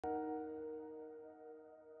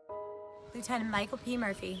Lieutenant Michael P.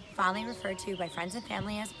 Murphy, fondly referred to by friends and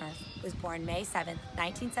family as MURPH, was born May 7,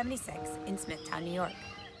 1976 in Smithtown, New York.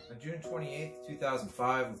 On June 28,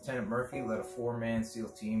 2005, Lieutenant Murphy led a four-man SEAL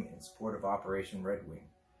team in support of Operation Red Wing,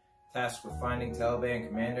 tasked with finding Taliban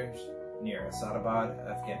commanders near Asadabad,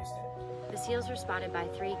 Afghanistan. The SEALs were spotted by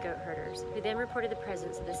 3 goat herders, who then reported the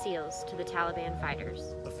presence of the SEALs to the Taliban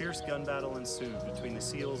fighters. A fierce gun battle ensued between the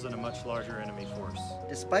SEALs and a much larger enemy force.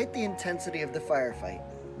 Despite the intensity of the firefight,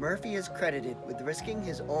 Murphy is credited with risking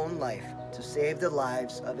his own life to save the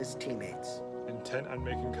lives of his teammates. Intent on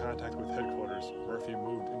making contact with headquarters, Murphy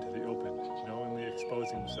moved into the open, knowingly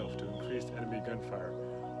exposing himself to increased enemy gunfire,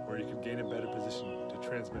 where he could gain a better position to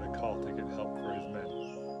transmit a call to get help for his men.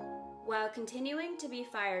 While continuing to be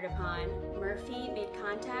fired upon, Murphy made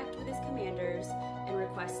contact with his commanders and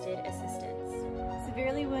requested assistance.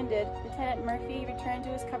 Severely wounded, Lieutenant Murphy returned to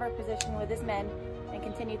his cover position with his men and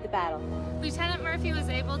continued the battle. Lieutenant Murphy was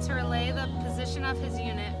able to relay the position of his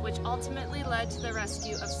unit, which ultimately led to the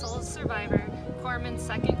rescue of sole survivor, Corpsman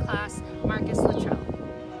 2nd Class Marcus Luttrell,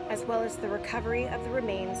 as well as the recovery of the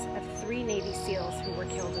remains of 3 Navy SEALs who were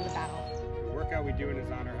killed in the battle. The workout we do in his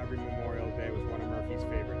honor every Memorial Day was one of Murphy's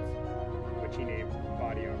favorites, which he named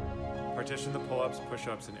Body Armor. Partition the pull-ups,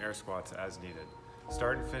 push-ups, and air squats as needed.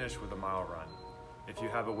 Start and finish with a mile run. If you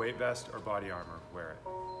have a weight vest or body armor, wear it.